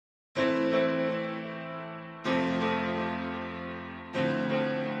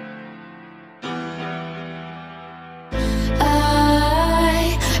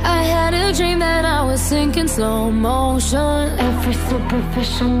sink in slow motion. Every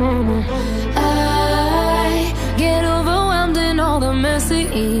superficial moment, I get overwhelmed in all the messy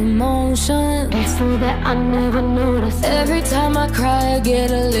emotions. It's so that I never notice. Every time I cry, I get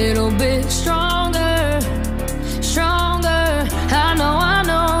a little bit stronger, stronger. I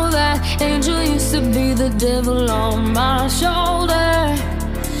know that angel used to be the devil on my shoulder,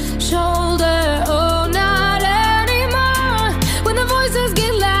 shoulder. Oh, not anymore. When the voices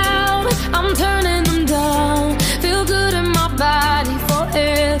get loud, I'm turning them down. Feel good in my body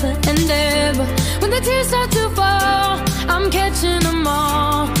forever and ever. When the tears start to fall, I'm catching them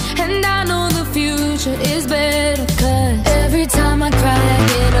all. And I know the future is better, 'cause every time I cry, I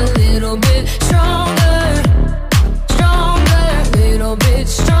get a little bit stronger, stronger, little bit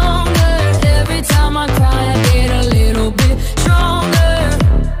stronger. Every time I cry, I get a little bit stronger,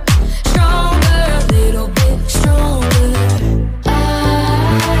 stronger, little bit stronger.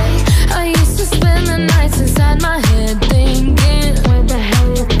 I used to spend the nights inside my head thinking, where the hell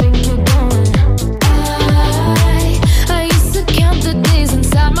you think you're going? I used to count the days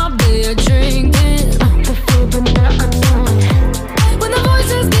inside my bed drinking up the food, but now I know it. When the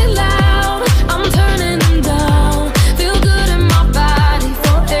voices get loud, I'm turning them down. Feel good in my body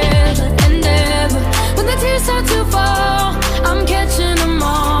forever and ever. When the tears start to fall, I'm catching them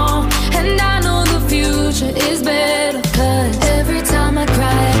all. And I know the future is better, 'cause every time I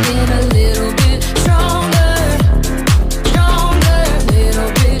cry, I get a little bit stronger, stronger,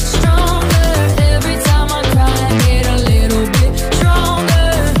 little bit stronger. Every time I cry, I get a little bit stronger,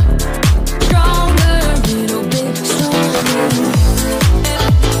 stronger, little bit stronger.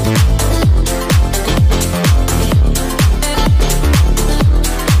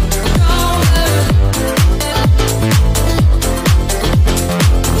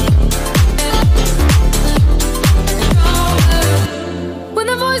 When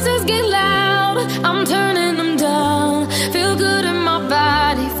the voices get loud, I'm turning them down. Feel good in my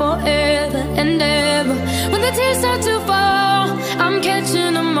body forever and ever. When the tears start to fall, I'm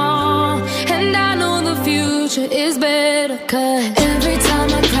catching them all. And I know the future is better, 'cause every time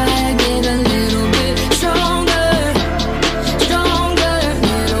I cry, I get a little bit stronger, stronger,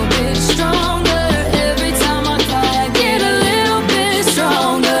 little bit stronger. Every time I cry, I get a little bit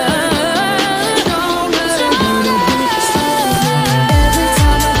stronger, stronger, little bit stronger. Every time I cry, I get a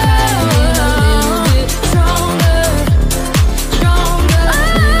little bit stronger, stronger, little bit stronger.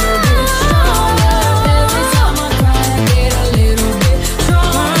 Every time I cry, I get a little bit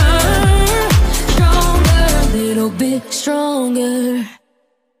stronger, stronger, little bit stronger.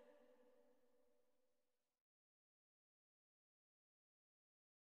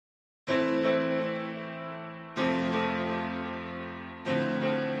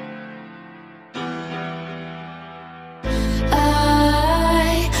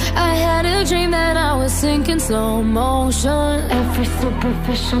 I had a dream that I was sinking slow motion. Every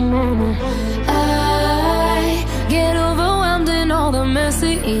superficial moment, I get overwhelmed in all the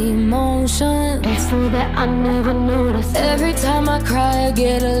messy emotions. It's so that I never notice. Every time I cry, I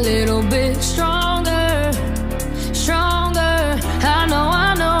get a little bit stronger, stronger.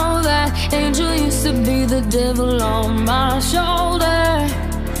 I know that angel used to be the devil on my shoulder,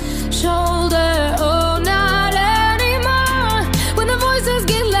 shoulder. Oh, not anymore. When the voices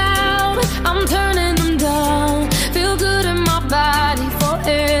get loud, I'm turning them down. Feel good in my body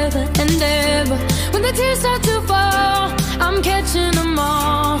forever and ever. When the tears start to fall, I'm catching them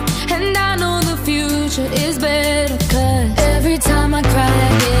all. And I know the future is better, 'cause every time I cry,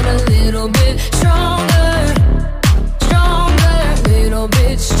 I get a little bit stronger, stronger, little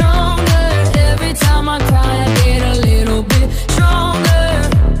bit stronger. Every time I cry, I get a little bit stronger.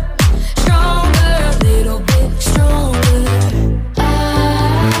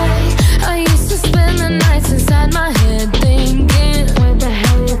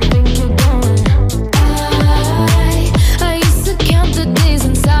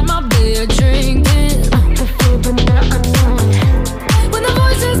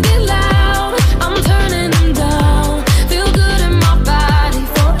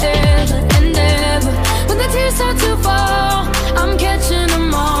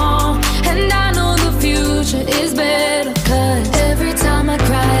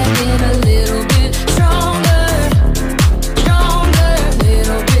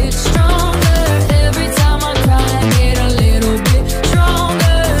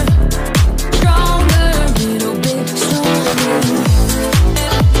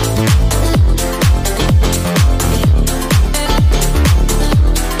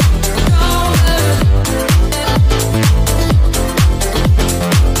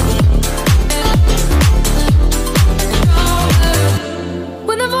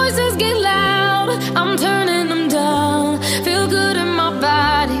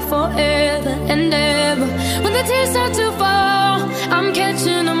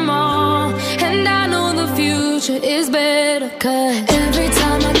 'cause every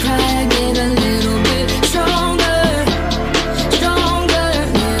time I cry I get a little bit stronger, stronger,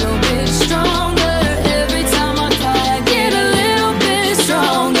 little bit stronger. Every time I cry I get a little bit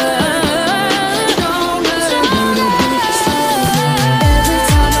stronger, stronger, little bit stronger. Every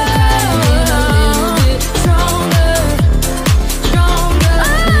time I cry I get a little bit stronger, stronger,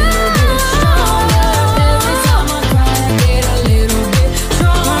 little bit stronger. Every time I cry I get a little bit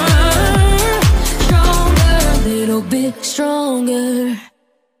stronger, stronger, little bit stronger.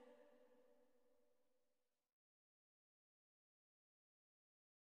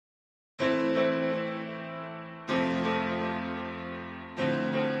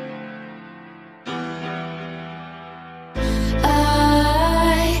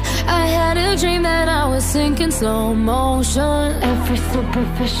 I had a dream that I was sinking slow motion. Every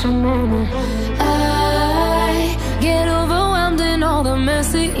superficial moment I get overwhelmed in all the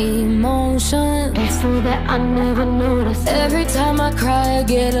messy emotions, so that I never notice. Every time I cry I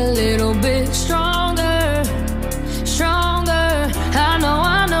get a little bit stronger, stronger.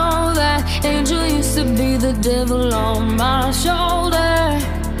 I know that angel used to be the devil on my shoulder,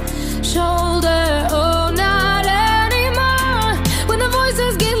 shoulder. Oh, not anymore. When the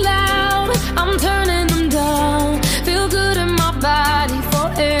voices get loud, I'm turning them down. Feel good in my body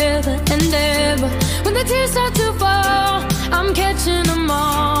forever and ever. When the tears start to fall, I'm catching them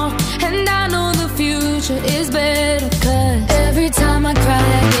all. And I know the future is better, 'cause every time I cry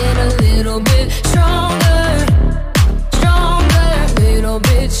I get a little bit stronger, stronger, little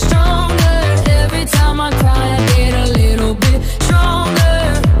bit stronger. Every time I cry I get a little bit stronger,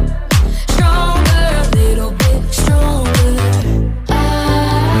 stronger, little bit stronger.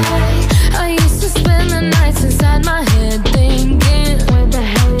 I used to spend the nights inside my head thinking, where the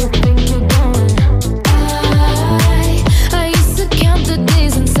hell you think you're going? I used to count the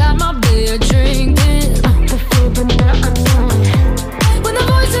days inside my bed drinking before, but now I know. When the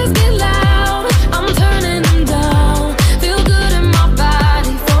voices get loud, I'm turning them down. Feel good in my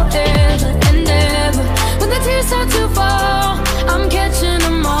body forever and ever. When the tears start to fall, I'm catching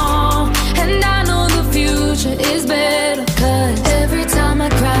them all. And I know the future is better, 'cause every time I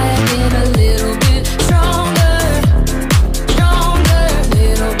cry I get a little bit stronger, stronger,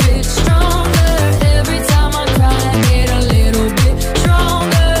 little bit stronger. Every time I cry I get a little bit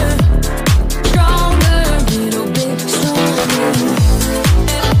stronger, stronger, little bit stronger.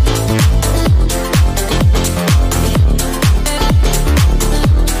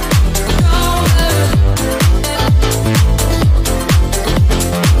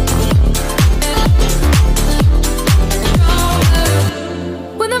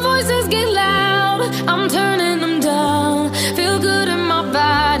 When the voices get loud, I'm turning them down. Feel good in my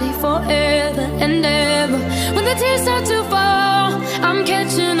body forever and ever. When the tears start to fall, I'm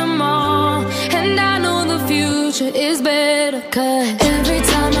catching them all. And I know the future is better, 'cause every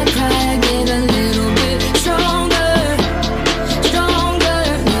time I cry I get a little bit stronger, stronger,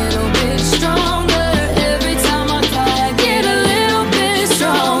 little bit stronger. Every time I cry I get a little bit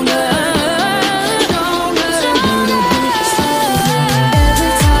stronger, stronger, little bit stronger. Every time I cry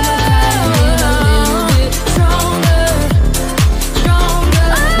I get a little bit stronger, stronger,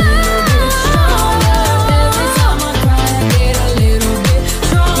 little bit stronger. Every time I cry I get a little bit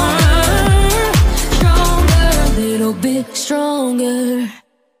stronger, stronger, little bit stronger.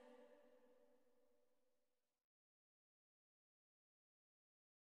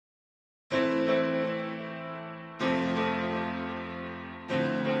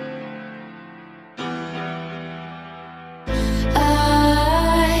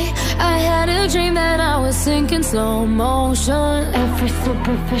 I had a dream that I was sinking slow motion. Every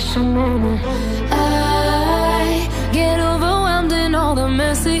superficial moment I get overwhelmed in all the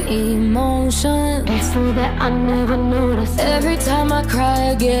messy emotions, so that I never notice. Every time I cry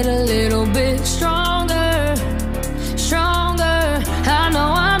I get a little bit stronger, stronger.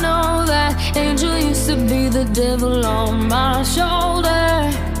 I know that angel used to be the devil on my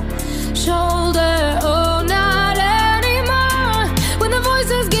shoulder, shoulder. Oh, not anymore. When the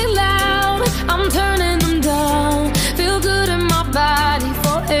voices get loud, I'm turning them down. Feel good in my body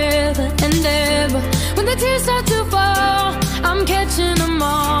forever and ever. When the tears start to fall, I'm catching them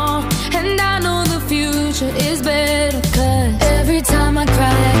all. And I know the future is better, 'cause every time I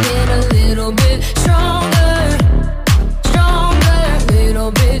cry I get a little bit stronger, stronger,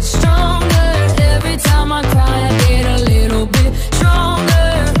 little bit stronger. Every time I cry I get a little bit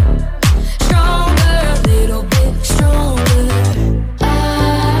stronger, stronger, little bit stronger.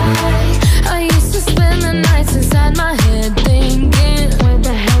 I used to spend the nights inside my head thinking, where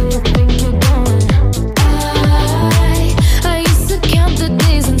the hell you think you're going? I used to count the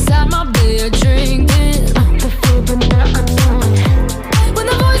days inside my bed drinking before, but now I know.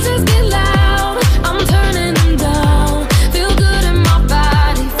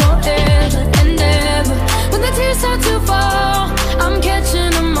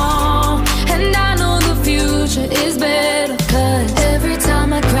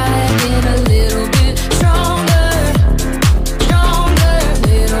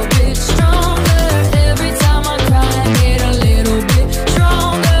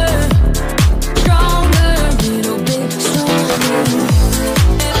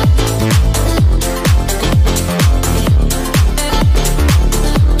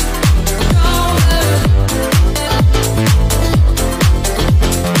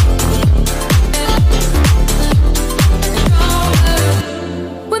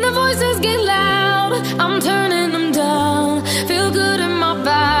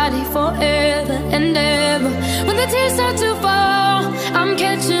 tears start to fall, I'm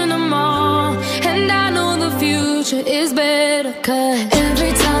catching them all. And I know the future is better, 'cause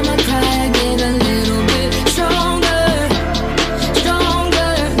every time I cry I get a little bit stronger.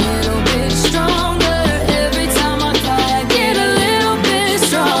 Stronger, little bit stronger. Every time I cry I get a little bit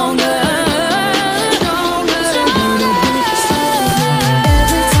stronger. Stronger, little bit stronger.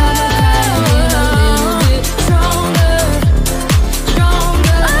 Every time I cry I get a little bit stronger.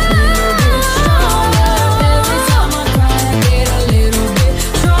 Stronger, little bit stronger. Every time I cry I get a little bit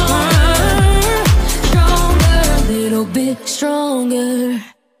stronger. Stronger, little bit stronger.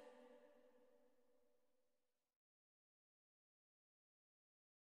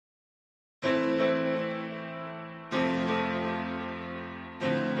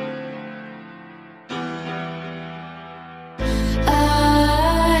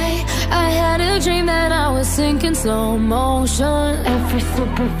 I had a dream that I was sinking slow motion. Every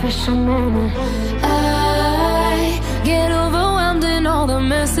superficial moment, I get overwhelmed in all the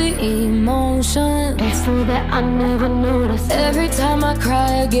messy emotions, so that I never notice. Every time I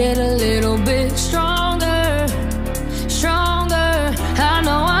cry I get a little bit stronger. Stronger.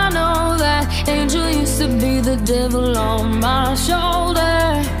 I know that angel used to be the devil on my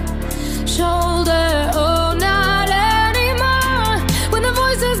shoulder. Shoulder, oh, not anymore. When the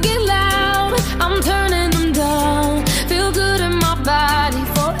voices get loud, I'm turning them down. Feel good in my body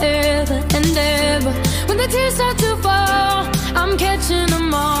forever and ever. When the tears start to fall, I'm catching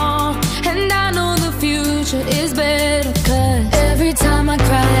them all. And I know the future is better, 'cause every time I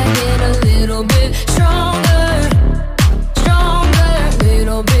cry I get a little bit stronger. Stronger,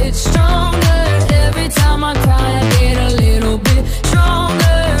 little bit stronger. Every time I cry I get a little bit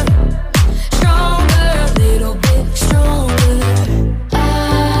stronger. Stronger, little bit stronger.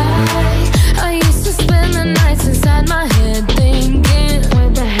 I used to spend the nights inside my head thinking,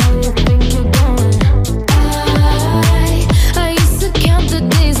 where the hell you think you're going? I used to count the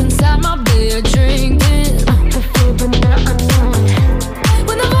days inside my bed drinking, before, but now I know.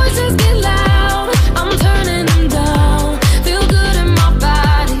 When the voices get loud, I'm turning them down. Feel good in my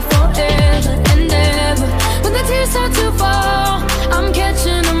body forever and ever. When the tears start to fall, I'm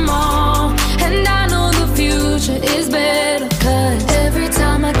catching them all. And I know the future is better, 'cause every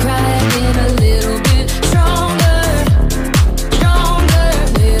time I cry I get a little bit stronger. Stronger,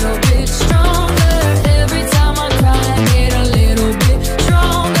 little bit stronger. Every time I cry I get a little bit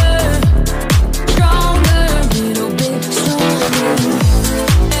stronger. Stronger, little bit stronger.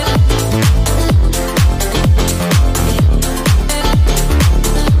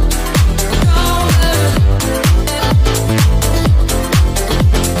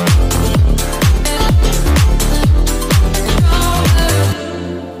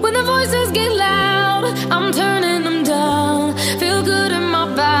 When the voices get loud, I'm turning them down. Feel good in my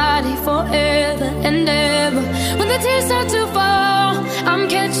body forever and ever. When the tears start to fall, I'm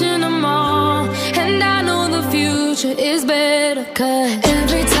catching them all. And I know the future is better, 'cause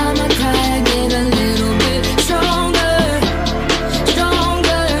every time I cry I get a little bit stronger.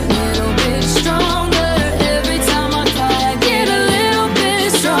 Stronger, little bit stronger. Every time I cry I get a little bit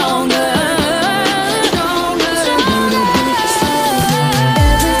stronger. Stronger, little bit stronger. Every time I cry I get a little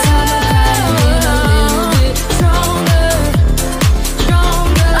bit stronger. Stronger, little bit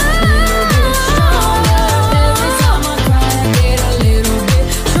stronger. Every time I cry I get a little bit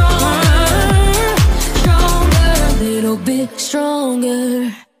stronger. Stronger, little bit stronger.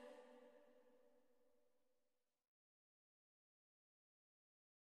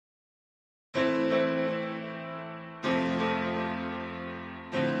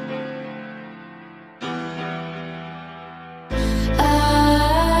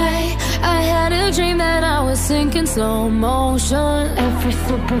 I had a dream that I was sinking slow motion. Every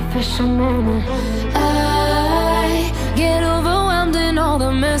superficial moment, I get overwhelmed in all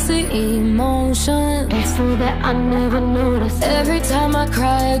the messy emotions, so that I never notice. Every time I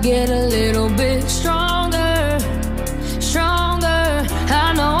cry I get a little bit stronger. Stronger.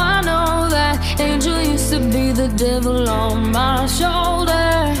 I know that angel used to be the devil on my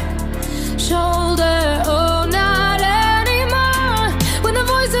shoulder. Shoulder, oh, not anymore. When the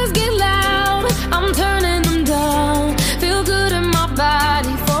voices get loud, I'm turning them down. Feel good in my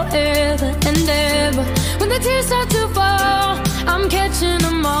body forever and ever. When the tears start to fall, I'm catching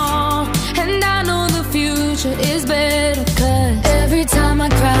them all. And I know the future is better, 'cause every time I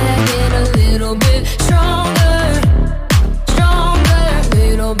cry I get a little bit stronger. Stronger,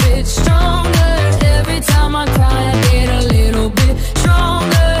 little bit stronger. Every time I cry I get a little bit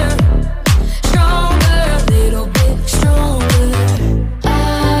stronger. Stronger, little bit stronger.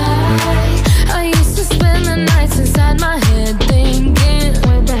 I used to spend the nights inside my head thinking,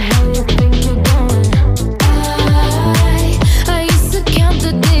 where the hell you think you're going?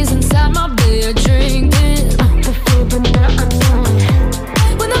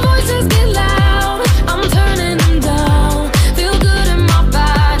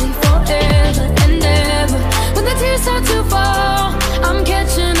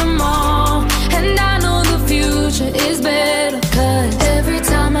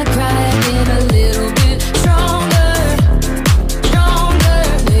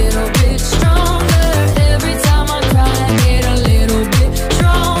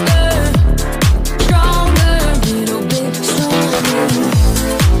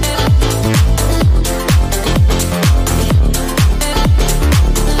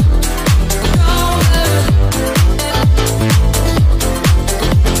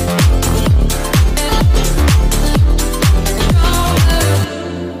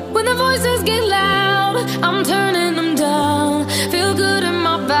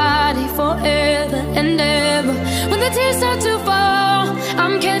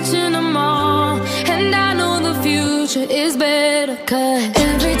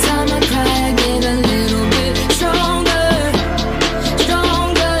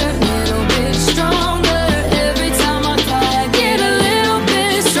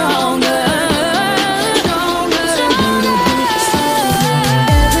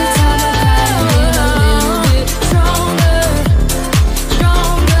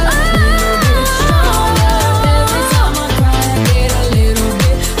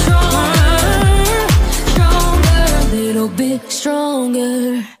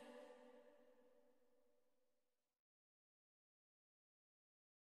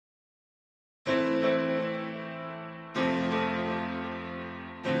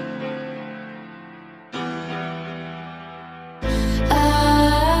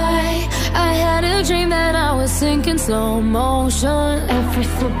 sink in slow motion. Every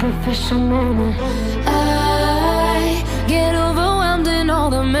superficial moment, I get overwhelmed in all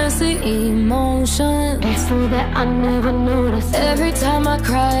the messy emotions, so that I never notice. Every time I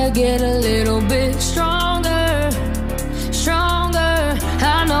cry, I get a little bit stronger, stronger.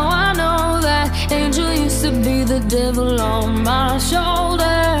 I know that angel used to be the devil on my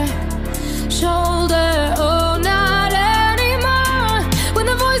shoulder, shoulder. Oh, not anymore. When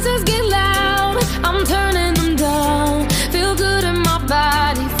the voices get loud, I'm turning them down. Feel good in my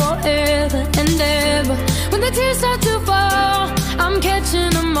body forever and ever. When the tears start to fall, I'm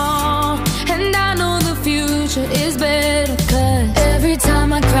catching them all. And I know the future is better, 'cause every time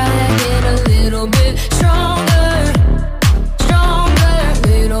I cry, I get a little bit stronger, stronger,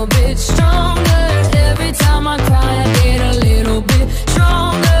 little bit stronger. Every time I cry, I get a little bit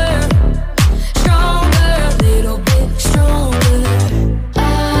stronger, stronger, little bit stronger.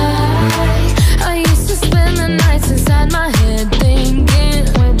 I used to spend the nights inside my head thinking,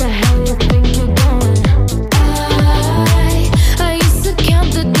 where the hell you think you're going? I used to count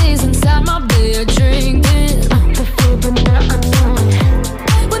the days inside my bed drinking the food, but now I know it.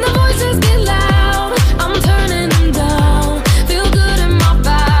 When the voices get loud, I'm turning them down. Feel good in my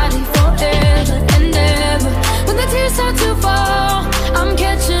body forever and ever. When the tears start to fall, I'm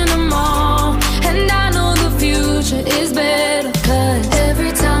catching them all. And I know the future is better, 'cause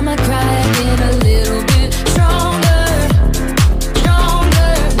every time I cry, I get a little bit stronger,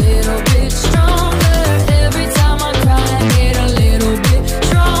 stronger, little bit stronger. Every time I cry, I get a little bit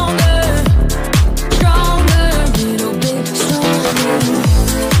stronger, stronger, little bit stronger.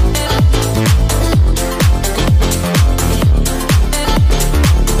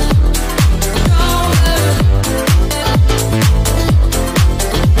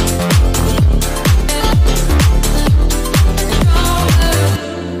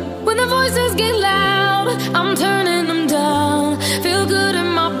 When the voices get loud, I'm turning them down. Feel good in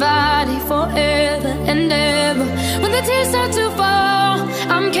my body forever and ever. When the tears start to fall,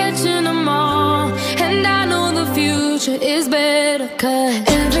 I'm catching them all. And I know the future is better, 'cause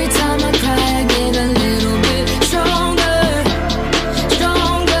every time I cry, I get a little bit stronger,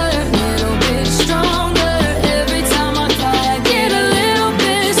 stronger, little bit stronger. Every time I cry, I get a little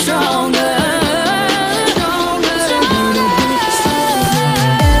bit stronger, stronger, little bit stronger. Every time I cry, I get a little bit stronger, stronger,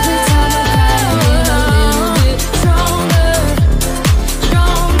 little bit stronger.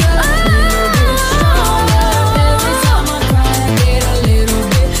 Every time I cry, I get a little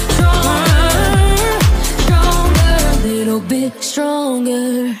bit stronger, stronger, little bit stronger.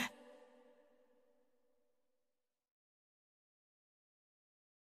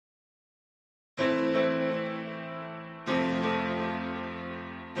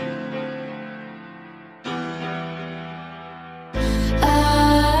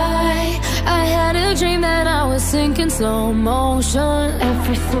 I had a dream that I was sinking slow motion.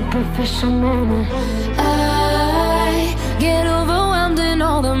 Every superficial moment, I get overwhelmed in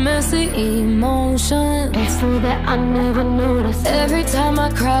all the messy emotions, so that I never notice. Every time I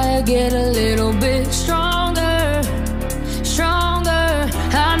cry, I get a little bit stronger, stronger.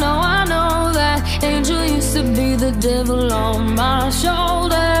 I know that angel used to be the devil on my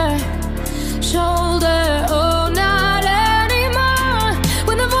shoulder, shoulder. Oh, not anymore.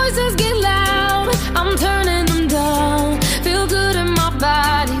 When the voices get loud, I'm turning them down. Feel good in my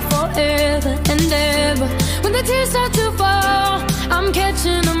body forever and ever. When the tears start to fall, I'm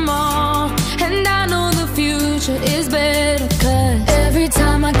catching them all. And I know the future is better, 'cause every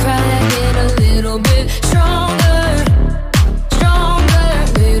time I cry, I get a little bit stronger, stronger,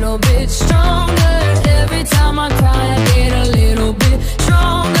 little bit stronger. Every time I cry, I get a little bit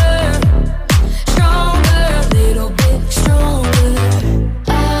stronger, stronger, little bit stronger.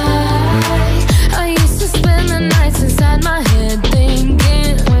 I used to spend the nights inside my head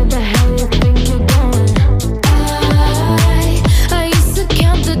thinking, where the hell you think you're going? I used to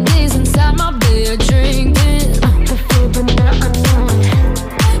count the days inside my bed drinking the food, but now I know it.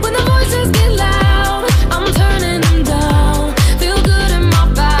 When the voices get loud,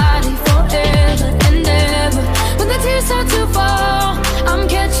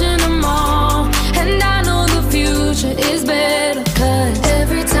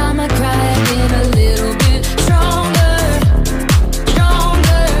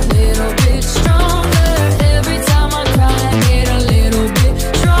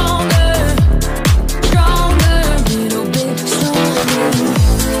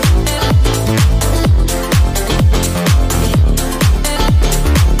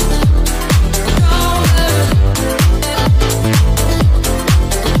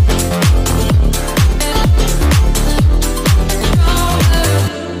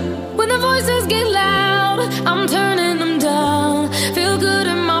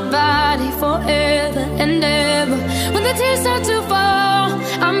 the tears start to fall,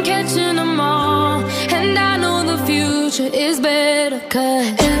 I'm catching them all. And I know the future is better,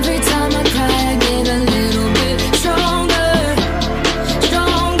 'cause every time I cry I get a little bit stronger.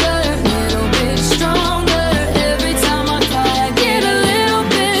 Stronger, little bit stronger. Every time I cry I get a little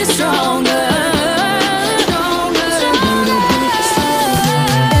bit stronger. Stronger, little bit stronger.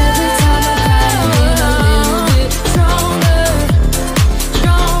 Every time I cry I get a little bit stronger. Stronger,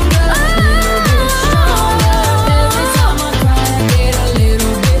 little bit stronger. Every time I cry I get a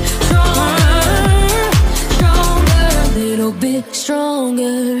little bit stronger. Stronger, little bit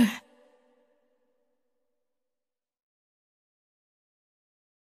stronger.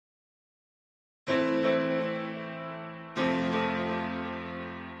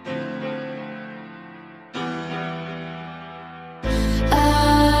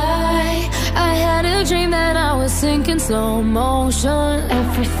 I had a dream that I was sinking slow motion.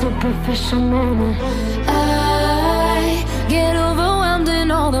 Every superficial moment, I get overwhelmed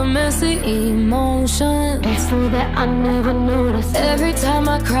in all the messy emotions. It's so that I never notice. Every time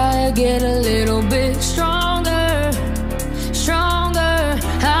I cry I get a little bit stronger. Stronger.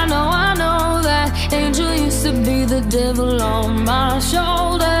 I know that angel used to be the devil on my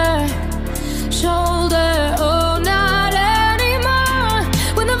shoulder. Shoulder, oh, not anymore.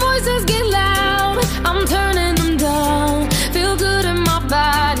 When the voices get loud, I'm turning them down. Feel good in my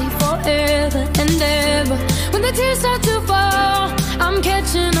body forever and ever. When the tears start to fall, I'm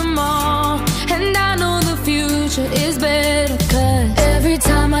catching them all. And I know the future is better, 'cause every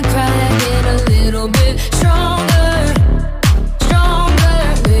time I cry I get a little bit stronger. Stronger,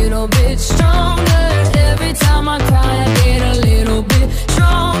 little bit stronger. Every time I cry I get a little bit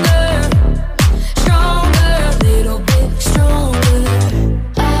stronger. Stronger, little bit stronger.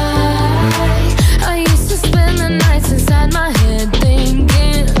 I used to spend the nights inside my head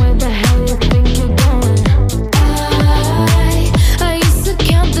thinking, where the hell you think you're going? I used to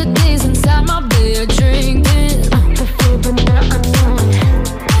count the days inside my bed drinking. The fear, but now I know it.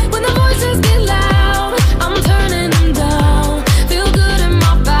 When the voices get loud, I'm turning them down. Feel good in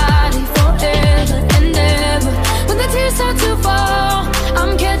my body forever and ever. When the tears start to fall,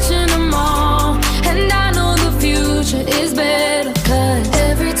 I'm catching them all. And I know the future is better, 'cause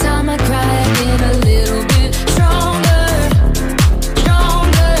every time I cry I get a little bit stronger.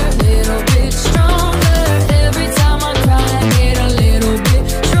 Stronger, little bit stronger. Every time I cry I get a little bit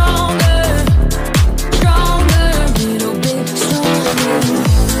stronger. Stronger, little bit stronger.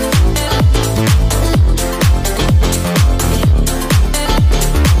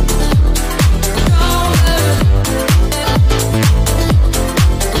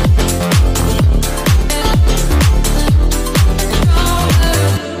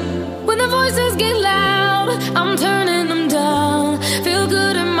 When the voices get loud, I'm turning them down. Feel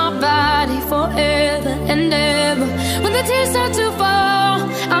good in my body forever and ever. When the tears start to fall,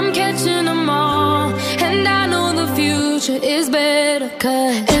 I'm catching them all. And I know the future is better,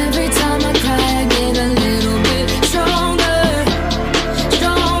 'cause every time I cry I get a little bit stronger.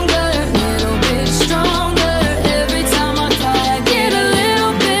 Stronger, little bit stronger. Every time I cry I get a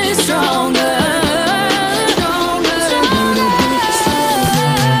little bit stronger. Stronger, little bit stronger. Every time I cry I get a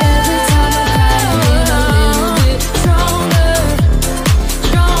little bit stronger.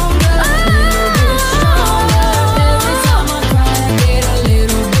 Stronger, little bit stronger. Every time I cry I get a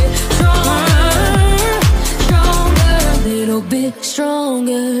little bit stronger. Stronger, little bit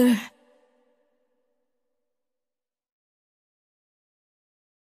stronger.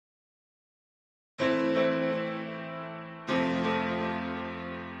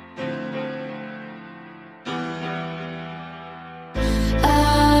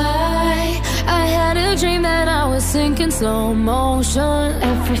 I had a dream that I was sinking slow motion.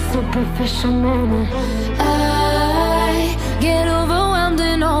 Every superficial moment, I get overwhelmed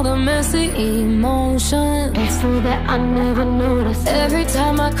in all the messy emotions. It's so that I never notice. Every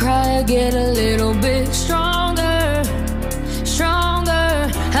time I cry I get a little bit stronger. Stronger,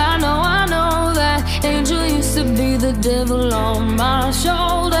 I know that angel used to be the devil on my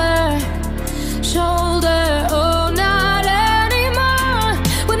shoulder. Shoulder, oh, not anymore.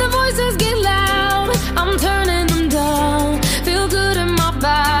 When the voices get loud, I'm turning them down. Feel good in my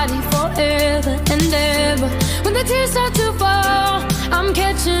body forever and ever. When the tears start to fall, I'm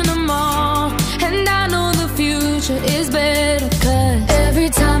catching them all. And I know the future is better, 'cause every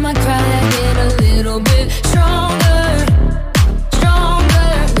time I cry I get a little bit stronger.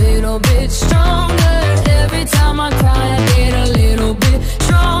 Stronger, little bit stronger. Every time I cry I get a little bit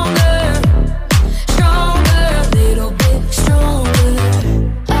stronger. Stronger, little bit stronger.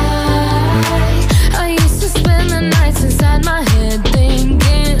 I used to spend the nights inside my head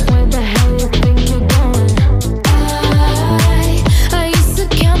thinking, where the hell you think you're going?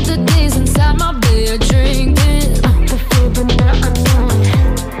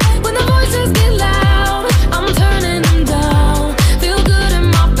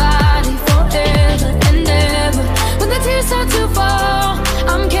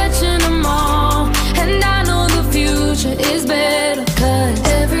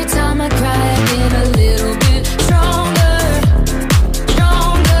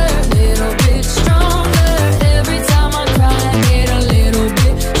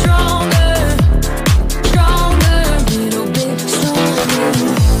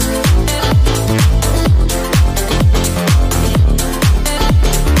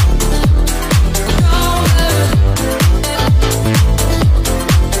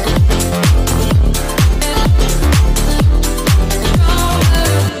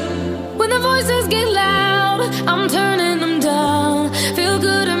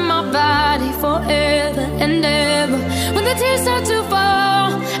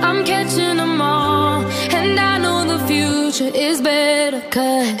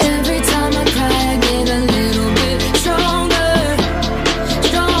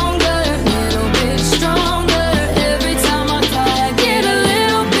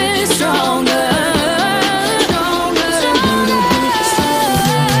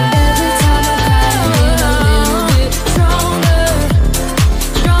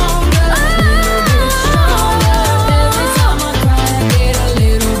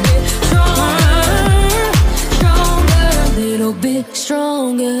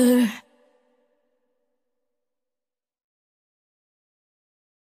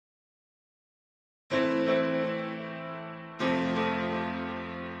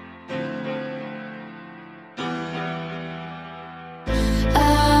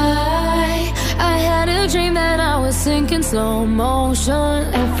 sink in slow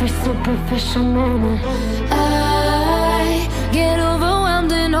motion. Every superficial moment, I get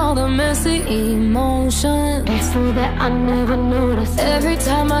overwhelmed in all the messy emotions. It's so that I never notice. Every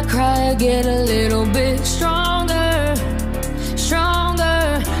time I cry, I get a little bit stronger,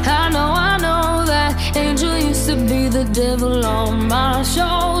 stronger. I know that angel used to be the devil on my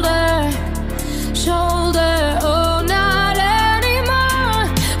shoulder, shoulder. Oh, not anymore.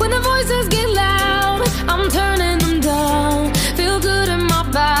 When the voices get loud, I'm turning them down. Feel good in my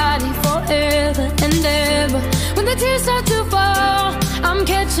body forever and ever. When the tears start to fall, I'm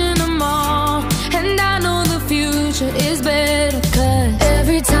catching them all. And I know the future is better, 'cause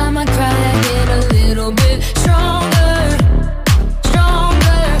every time I cry, I get a little bit stronger,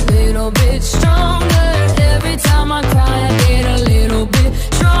 stronger, little bit stronger. Every time I cry, I get a little bit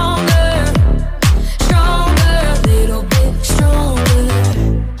stronger, stronger, little bit stronger.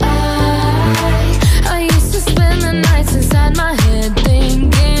 I used to spend the nights inside my head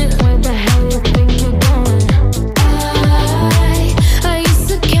thinking, where the hell you think you're going? I used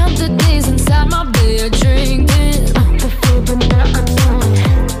to count the days inside my bed drinking, before, but now I know.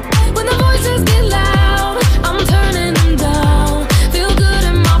 When the voices get loud, I'm turning them down. Feel good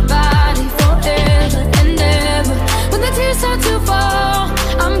in my body forever and ever. When the tears start to fall,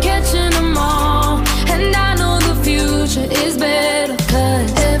 I'm catching them all. And I know the future is better, 'cause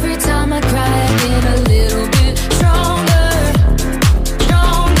every time I cry, I get a little bit stronger,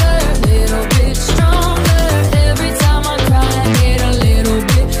 stronger, little bit stronger. Every time I cry, I get a little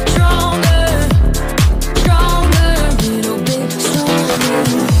bit stronger, stronger, little bit stronger.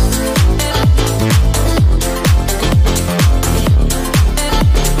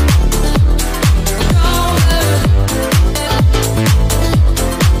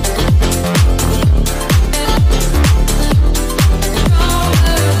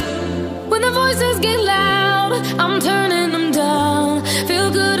 When the voices get loud, I'm turning them down. Feel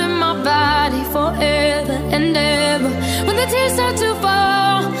good in my body forever and ever. When the tears start to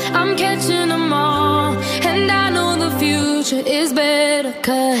fall, I'm catching them all. And I know the future is better,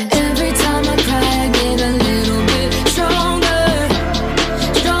 'cause every time I cry, I get a little bit stronger,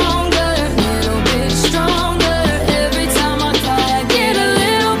 stronger, little bit stronger. Every time I cry, I get a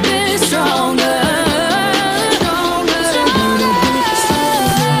little bit stronger, stronger, little bit stronger.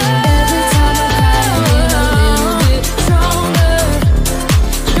 Every time I cry, I get a little bit stronger,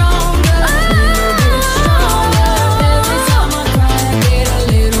 stronger, little bit stronger. Every time I cry, I get a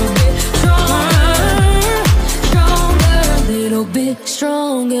little bit stronger, stronger, little bit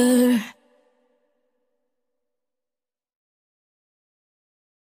stronger.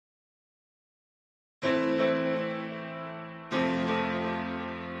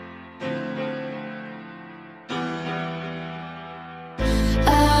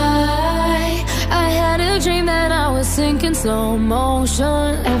 I had a dream that I was sinking slow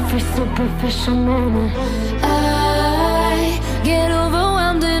motion. Every superficial moment, I get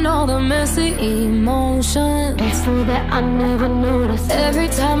overwhelmed in all the messy emotions. It's so that I never notice. Every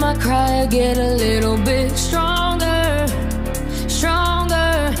time I cry, I get a little bit stronger,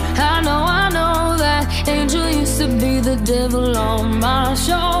 stronger. I know that angel used to be the devil on my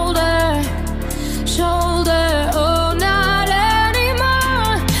shoulder, shoulder. Oh, not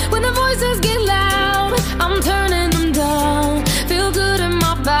anymore. When the voices get loud, I'm turning them down. Feel good in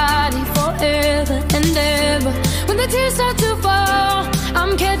my body forever and ever. When the tears start to fall,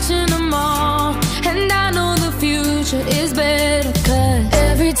 I'm catching them all. And I know the future is better, 'cause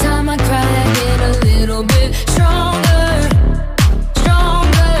every time I cry, I get a little bit stronger,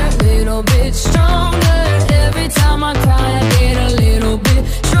 stronger, little bit stronger. Every time I cry, I get a little bit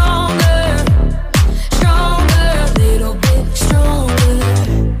stronger, stronger, little bit stronger.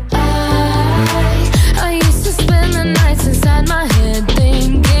 I used to spend the nights inside my head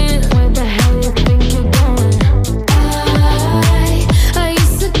thinking, where the hell you think you're going? I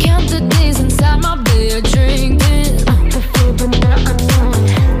used to count the days inside my bed drinking, before, but now I know.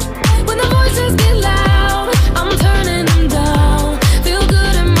 When the voices get loud, I'm turning them down. Feel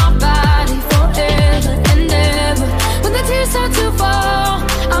good in my body forever and ever. When the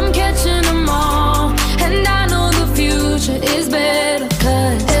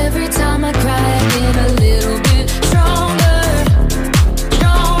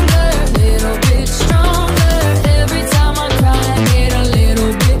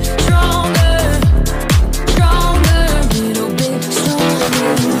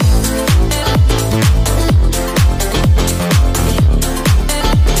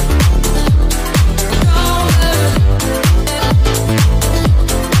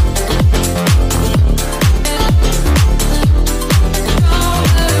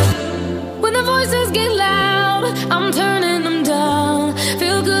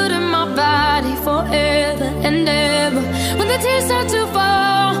start to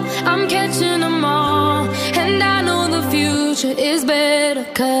fall, I'm catching them all. And I know the future is better,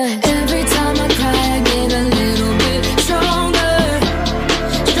 'cause every time I cry I get a little bit stronger.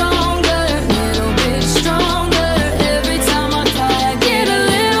 Stronger, little bit stronger. Every time I cry I get a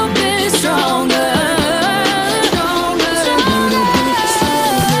little bit stronger. Stronger, little bit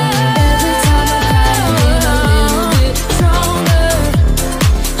stronger. Every time I cry I get a little bit stronger.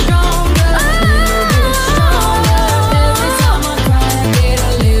 Stronger, little bit stronger. Every time I cry I get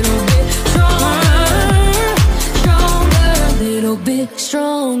a little bit stronger. Stronger, little bit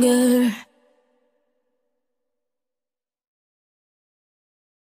stronger.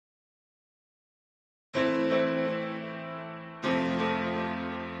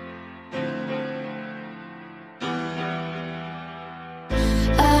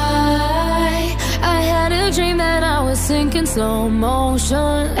 I had a dream that I was sinking slow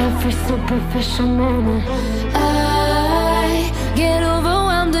motion. Every superficial moment, I get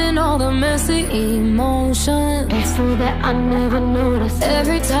overwhelmed in all the messy emotions, so that I never notice.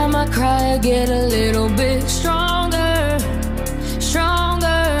 Every time I cry I get a little bit stronger.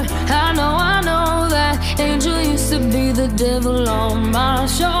 Stronger. I know that angel used to be the devil on my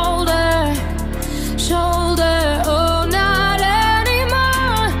shoulder. Shoulder, oh, not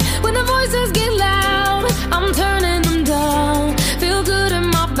anymore. When the voices get loud, I'm turning them down. Feel good in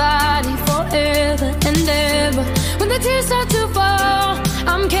my body forever and ever. When the tears start to fall,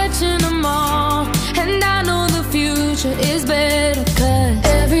 I'm catching them all. And I know the future is better, 'cause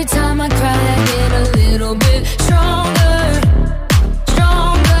every time I cry I get a little bit stronger.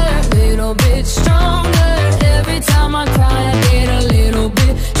 Stronger, little bit stronger. Every time I cry I get a little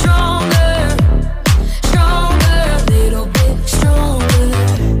bit stronger. Stronger, little bit stronger.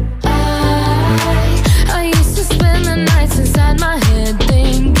 I used to spend the nights inside my head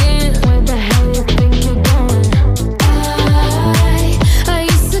thinking, where the hell you think you're going? I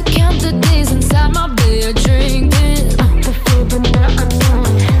used to count the days inside my bed drinking. Before, but now I know.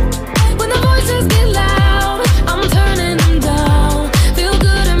 When the voices get loud, I'm turning them down. Feel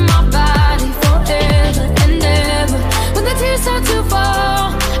good in my body forever and ever. When the tears start to fall,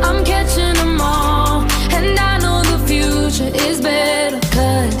 I'm catching them all. And I know the future is better,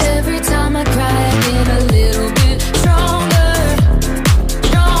 'cause every time I cry I get a little bit stronger.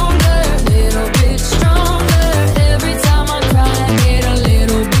 Stronger, little bit stronger. Every time I cry I get a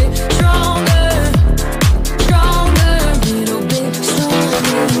little bit stronger. Stronger, little bit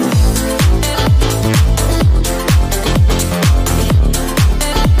stronger.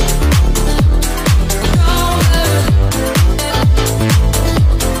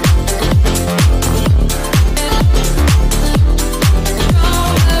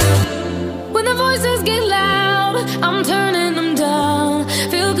 When the voices get loud, I'm turning them down.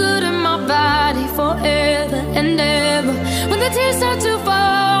 Feel good in my body forever and ever. When the tears start to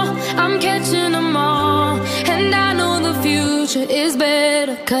fall, I'm catching them all. And I know the future is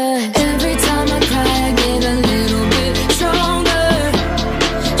better, 'cause every time I cry I get a little bit stronger.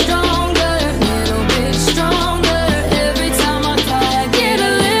 Stronger, little bit stronger. Every time I cry I get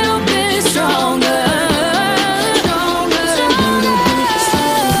a little bit stronger. Stronger, little bit stronger. Every time I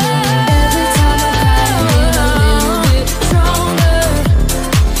cry I get a little bit stronger. Stronger, little bit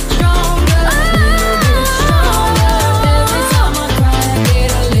stronger. Every time I cry I get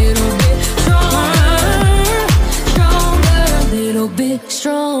a little bit stronger. Stronger, little bit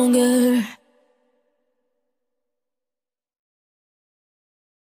stronger.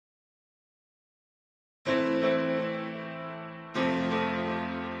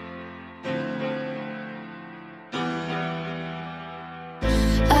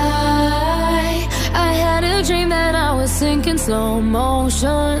 I had a dream that I was sinking slow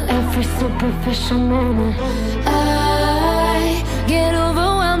motion. Every superficial moment, I get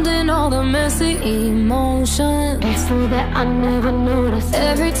overwhelmed in all the messy emotions, so that I never notice.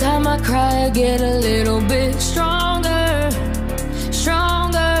 Every time I cry I get a little bit stronger.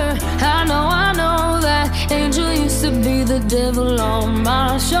 Stronger. I know that angel used to be the devil on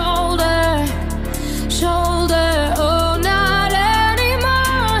my shoulder. Shoulder, oh, not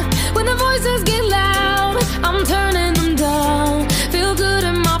anymore. When the voices get loud, I'm turning them down. Feel good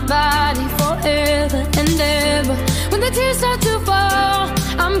in my body forever and ever. When the tears start to fall,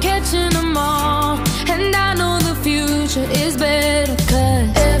 I'm catching them all. And I know the future is better, 'cause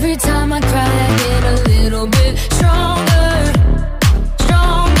every time I cry I get a little bit stronger.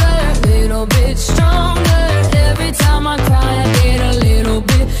 Stronger, little bit stronger. Every time I cry I get a little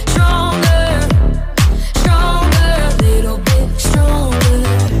bit stronger. Stronger, little bit stronger.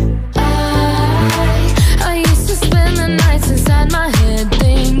 I used to spend the nights inside my head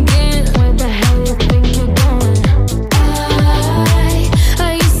thinking, where the hell you think you're going?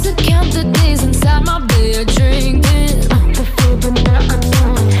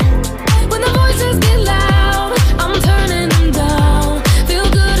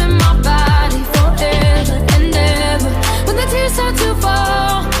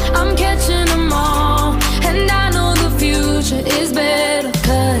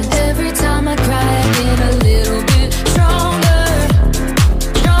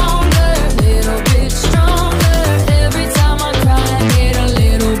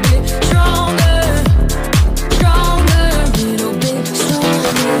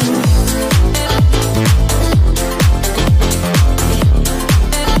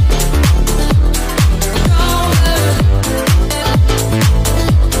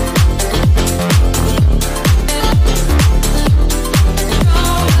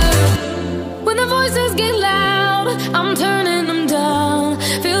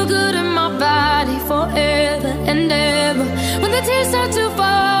 the tears start to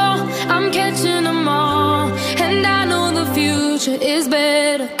fall, I'm catching them all. And I know the future is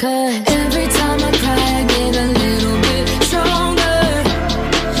better, 'cause every time I cry I get a little bit stronger.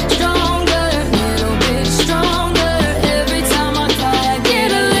 Stronger, little bit stronger. Every time I cry I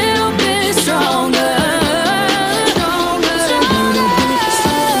get a little bit stronger. Stronger, little bit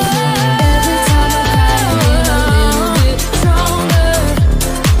stronger. Every time I cry I get a little bit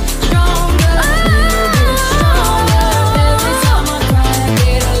stronger. Stronger, little bit stronger. Every time I cry I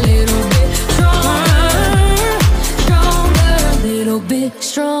get a little bit stronger. Stronger, little bit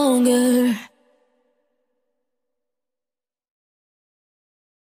stronger.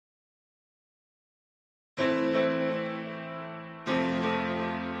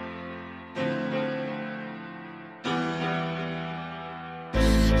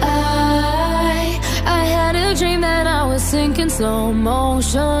 I had a dream that I was sinking slow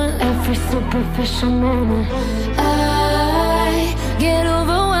motion. Every superficial moment, I get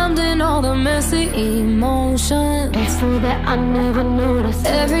overwhelmed in all the messy emotions, so that I never notice.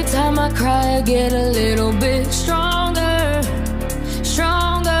 Every time I cry I get a little bit stronger.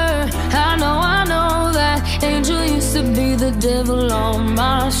 Stronger. I know that angel used to be the devil on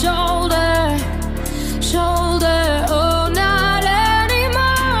my shoulder. Shoulder, oh, not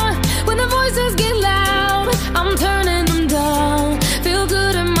anymore. When the voices get loud, I'm turning them down. Feel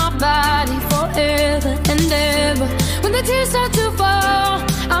good in my body forever and ever. When the tears start to fall,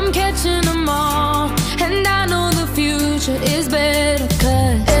 I'm catching them all. And I know the future is better,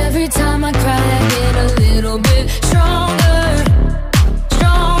 'cause every time I cry I get a little bit stronger.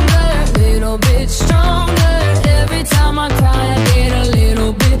 Stronger, little bit stronger. Every time I cry I get a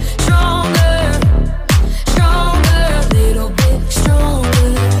little bit stronger. Stronger, little bit stronger.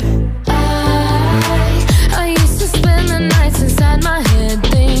 I used to spend the nights inside my head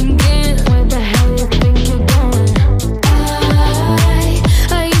thinking, where the hell you think you're going?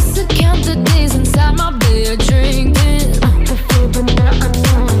 I used to count the days inside my bed drinking the food, but now I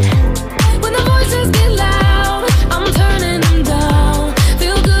know. When the voices get loud, I'm turning them down.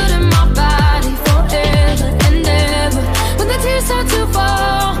 Feel good in my body forever and ever. When the tears start to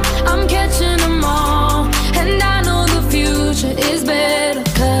fall, I'm catching them all. And I know the future is better,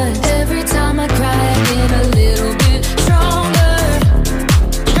 'cause every time I cry I get a little bit stronger.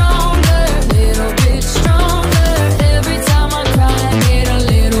 Stronger, little bit stronger. Every time I cry I get a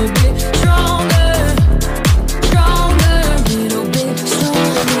little bit stronger. Stronger, little bit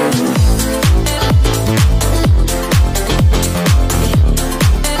stronger.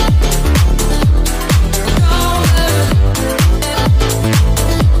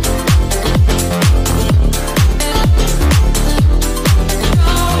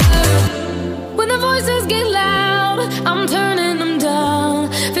 When the voices get loud, I'm turning them down.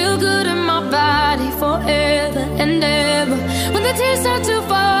 Feel good in my body forever and ever. When the tears start to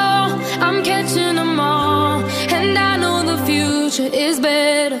fall, I'm catching them all. And I know the future is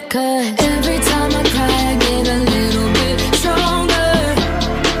better, 'cause every time I cry I get a little bit stronger.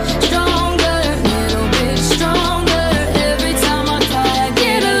 Stronger, little bit stronger. Every time I cry I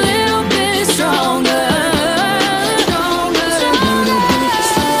get a little bit stronger. Stronger, little bit stronger. Every time I cry I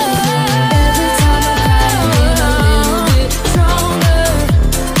get a little bit stronger.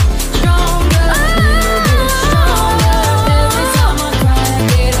 Stronger, little bit stronger. Every time I cry I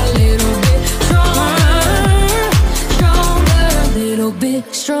get a little bit stronger. Stronger, little bit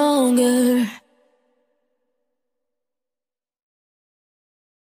stronger.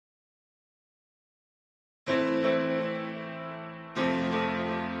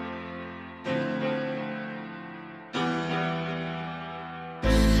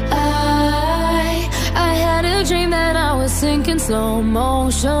 I had a dream that I was sinking slow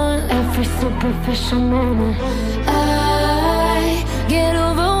motion. Every superficial moment, I get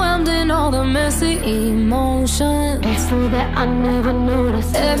overwhelmed in all the messy emotions, so that I never notice.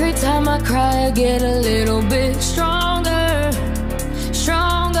 Every time I cry I get a little bit stronger.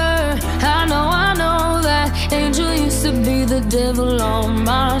 Stronger. I know that angel used to be the devil on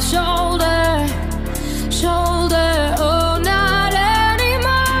my shoulder. Shoulder, oh, not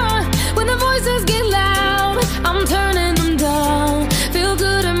anymore. When the voices get loud, I'm turning them down. Feel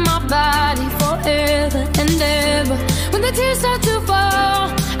good in my body forever and ever. When the tears start to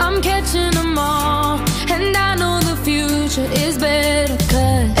fall, I'm catching them all. And I know the future is better,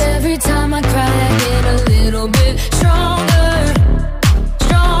 'cause every time I cry I get a little bit stronger.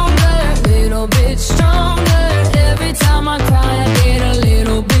 Stronger, little bit stronger. Every time I cry I get a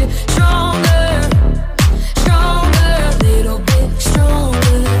little bit stronger. Stronger, little bit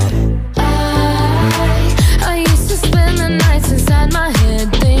stronger. I used to spend the nights inside my head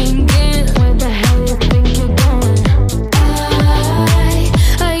thinking, where the hell you think you're going?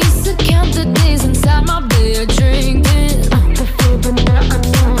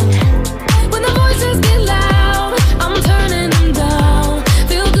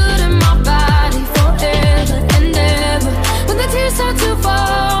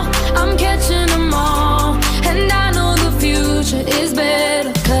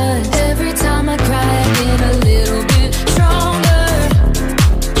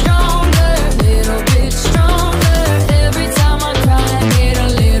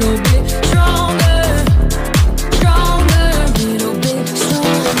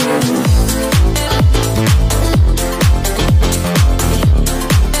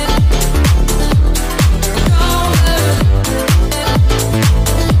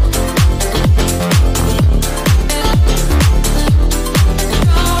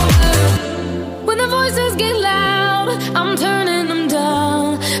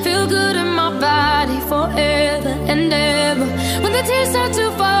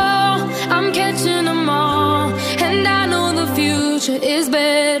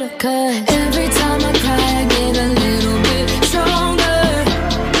 'cause every time I cry I get a little bit stronger,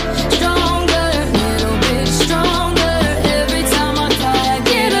 stronger, little bit stronger. Every time I cry I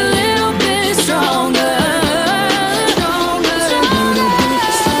get a little bit stronger, stronger, little bit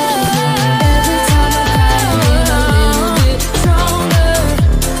stronger. Every time I cry I get a little bit stronger,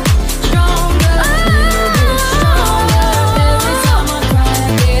 stronger, little bit stronger. Every time I cry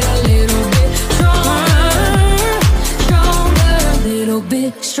I get a little bit stronger, stronger, little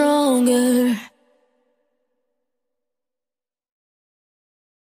bit stronger.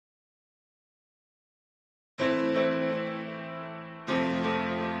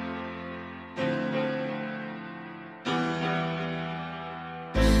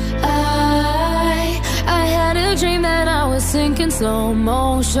 I had a dream that I was sinking slow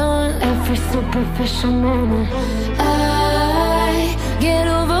motion. Every superficial moment I get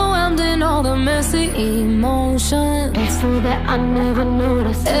overwhelmed in all the messy emotions, so that I never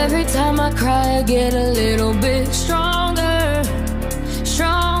notice. Every time I cry I get a little bit stronger,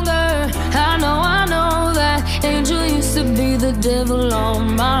 stronger. I know that angel used to be the devil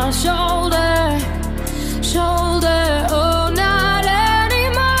on my shoulder, shoulder. Oh, not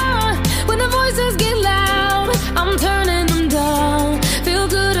anymore. When the voices get loud, I'm turning them down. Feel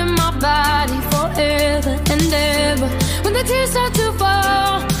good in my body forever and ever. When the tears start to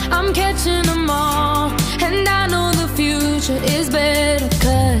fall, I'm catching them all. And I know the future is better,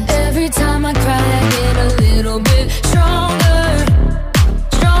 'cause every time I cry I get a little bit stronger,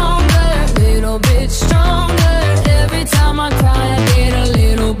 stronger, little bit stronger. Every time I cry I get a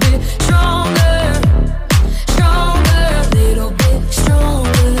little bit stronger, stronger, little bit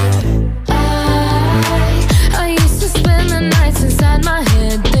stronger. I used to spend the nights inside my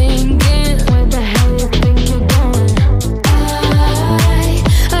head thinking, where the hell you think you're going?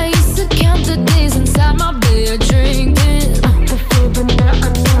 I used to count the days inside my bed drinking the fear, but now I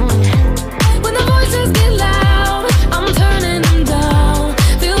know it. When the voices get loud, I'm turning them down.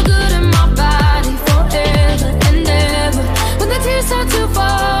 Feel good in my body forever and ever. When the tears start to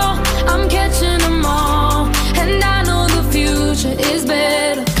fall, I'm catching them all. And I know the future is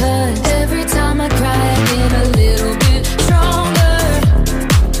better, 'cause every time I cry I get a little bit stronger,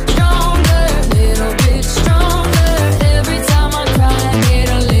 stronger, little bit stronger. Every time I cry I get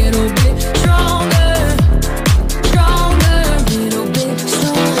a little bit stronger, stronger, little bit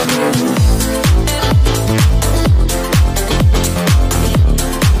stronger.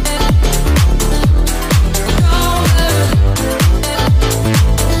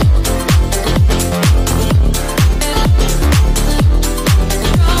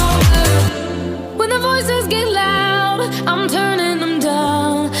 When the voices get loud, I'm turning them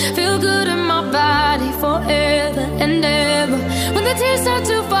down. Feel good in my body forever and ever. When the tears start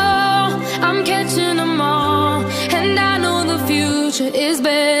to fall, I'm catching them all. And I know the future is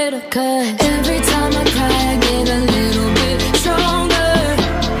better, 'cause every time I cry I get a little bit stronger,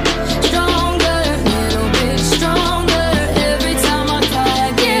 stronger, little bit stronger. Every time I cry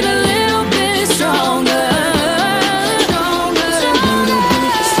I get a little bit stronger, stronger, little bit stronger. Every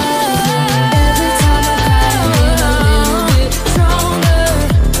time I cry I get a little bit stronger, stronger, little bit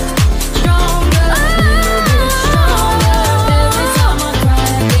stronger. Every time I cry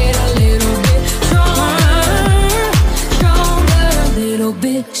I get a little bit stronger, stronger, little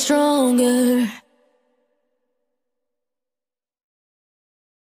bit stronger.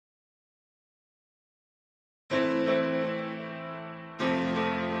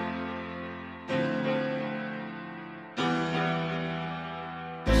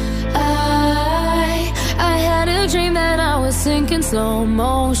 I had a dream that I was sinking slow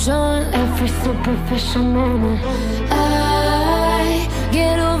motion. Every superficial moment I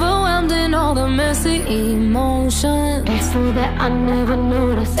get overwhelmed in all the messy emotions, so that I never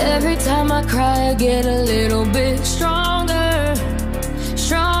notice. Every time I cry I get a little bit stronger,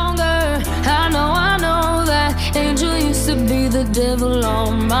 stronger. I know that angel used to be the devil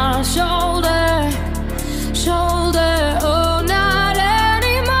on my shoulder, shoulder. Oh, not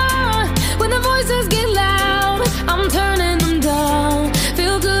anymore. When the voices get loud, I'm turning them down.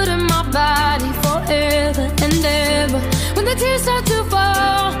 Feel good in my body forever and ever. When the tears start to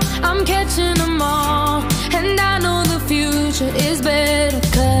fall, I'm catching them all. And I know the future is better,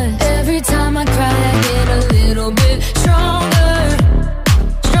 'cause every time I cry I get a little bit stronger,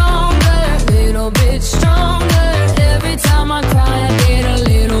 stronger, little bit stronger. Every time I cry I get a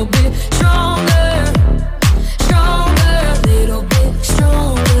little bit stronger, stronger.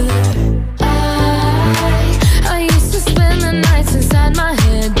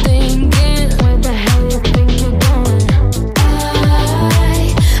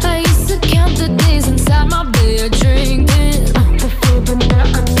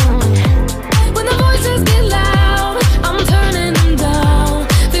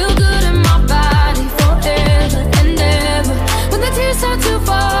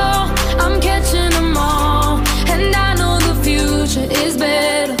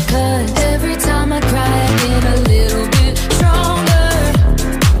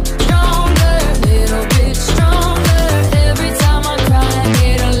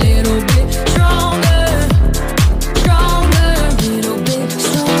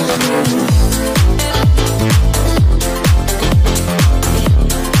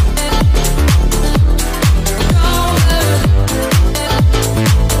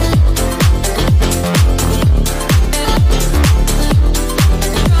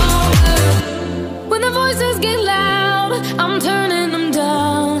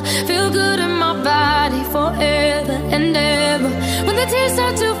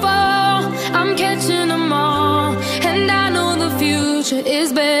 future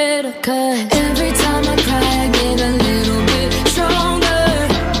is better. 'Cause every time I cry I get a little bit stronger,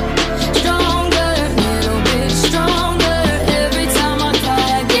 stronger, little bit stronger. Every time I cry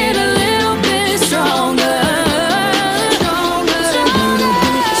I get a little bit stronger, stronger, little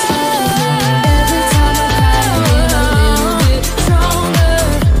bit stronger. Every time I cry I get a little bit stronger,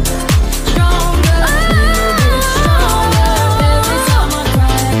 stronger, little bit stronger. Every time I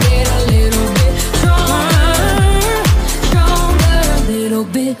cry I get a little bit stronger, stronger, little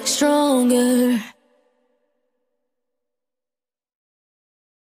bit stronger.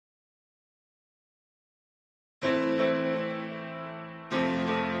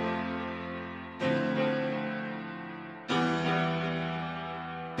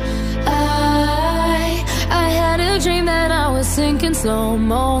 I had a dream that I was sinking slow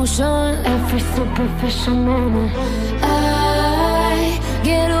motion. Every superficial moment, I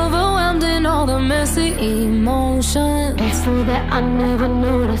get overwhelmed in all the messy emotions. It's so that I never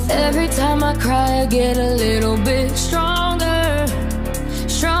notice. Every time I cry I get a little bit stronger,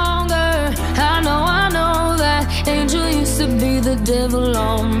 stronger. I know that angel used to be the devil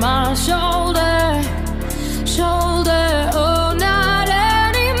on my shoulder, shoulder. Oh, not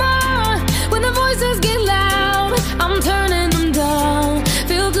anymore. When the voices get loud, I'm turning them down.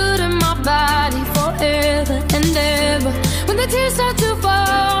 Feel good in my body forever and ever. When the tears start to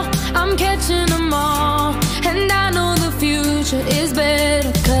fall, I'm catching them all. And I know the future is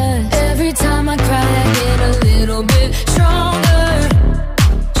better. 'Cause every time I cry I get a little bit stronger,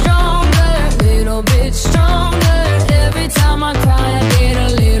 stronger, little bit stronger. Every time I cry I get a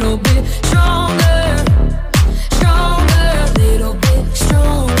little bit stronger, stronger, little bit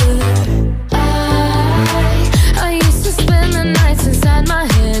stronger. I used to spend the nights inside my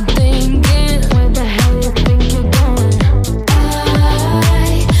head thinking, where the hell you think you're going?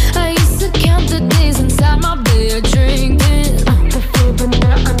 I used to count the days inside my bed drinking, before, but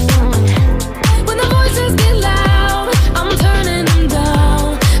now I know. When the voices get loud, I'm turning them down.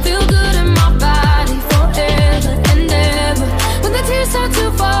 Feel good in my body forever and ever. When the tears start to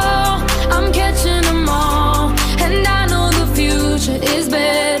fall, I'm catching them all. And I know the future is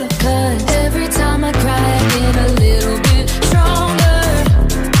better. 'Cause every time I cry I get a little bit stronger,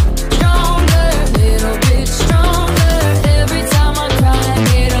 stronger, little bit stronger. Every time I cry I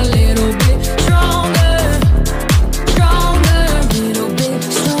get a little bit stronger, stronger, little bit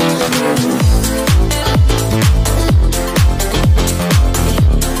stronger.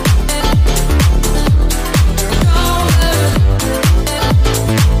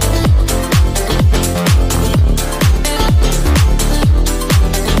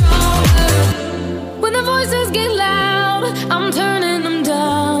 When the voices get loud, I'm turning them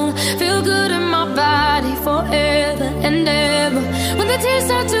down. Feel good in my body forever and ever. When the tears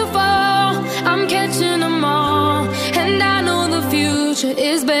start to fall, I'm catching them all. And I know the future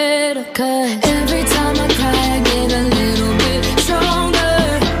is better. 'Cause every time I cry I get a little bit stronger,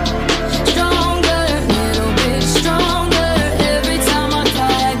 stronger, little bit stronger. Every time I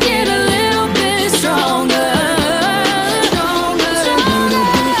cry I get a little bit stronger, stronger, little bit stronger.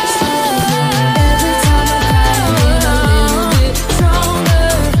 Every time I cry I get a little bit stronger,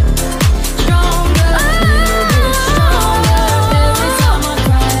 stronger, little bit stronger. Every time I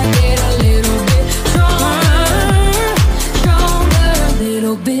cry I get a little bit stronger, stronger,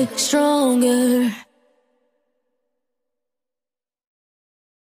 little bit stronger.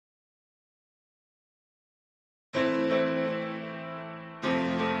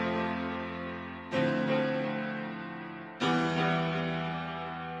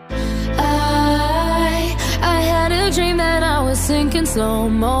 I had a dream that I was sinking slow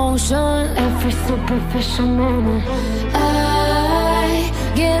motion. Every superficial moment, I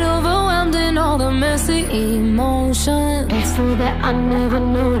get overwhelmed in all the messy emotions. It's so that I never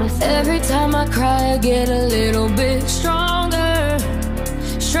notice. Every time I cry I get a little bit stronger,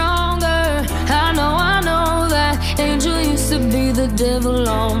 stronger. I know that angel used to be the devil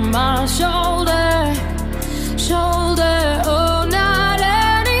on my shoulder, shoulder. Oh, not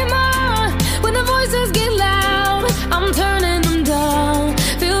anymore. When the voices get loud, I'm turning them down.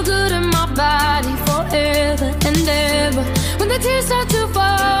 Feel good in my body forever and ever. When the tears start to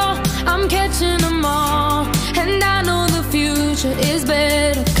fall, I'm catching them all. And I know the future is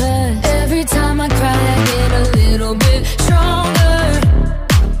better. 'Cause every time I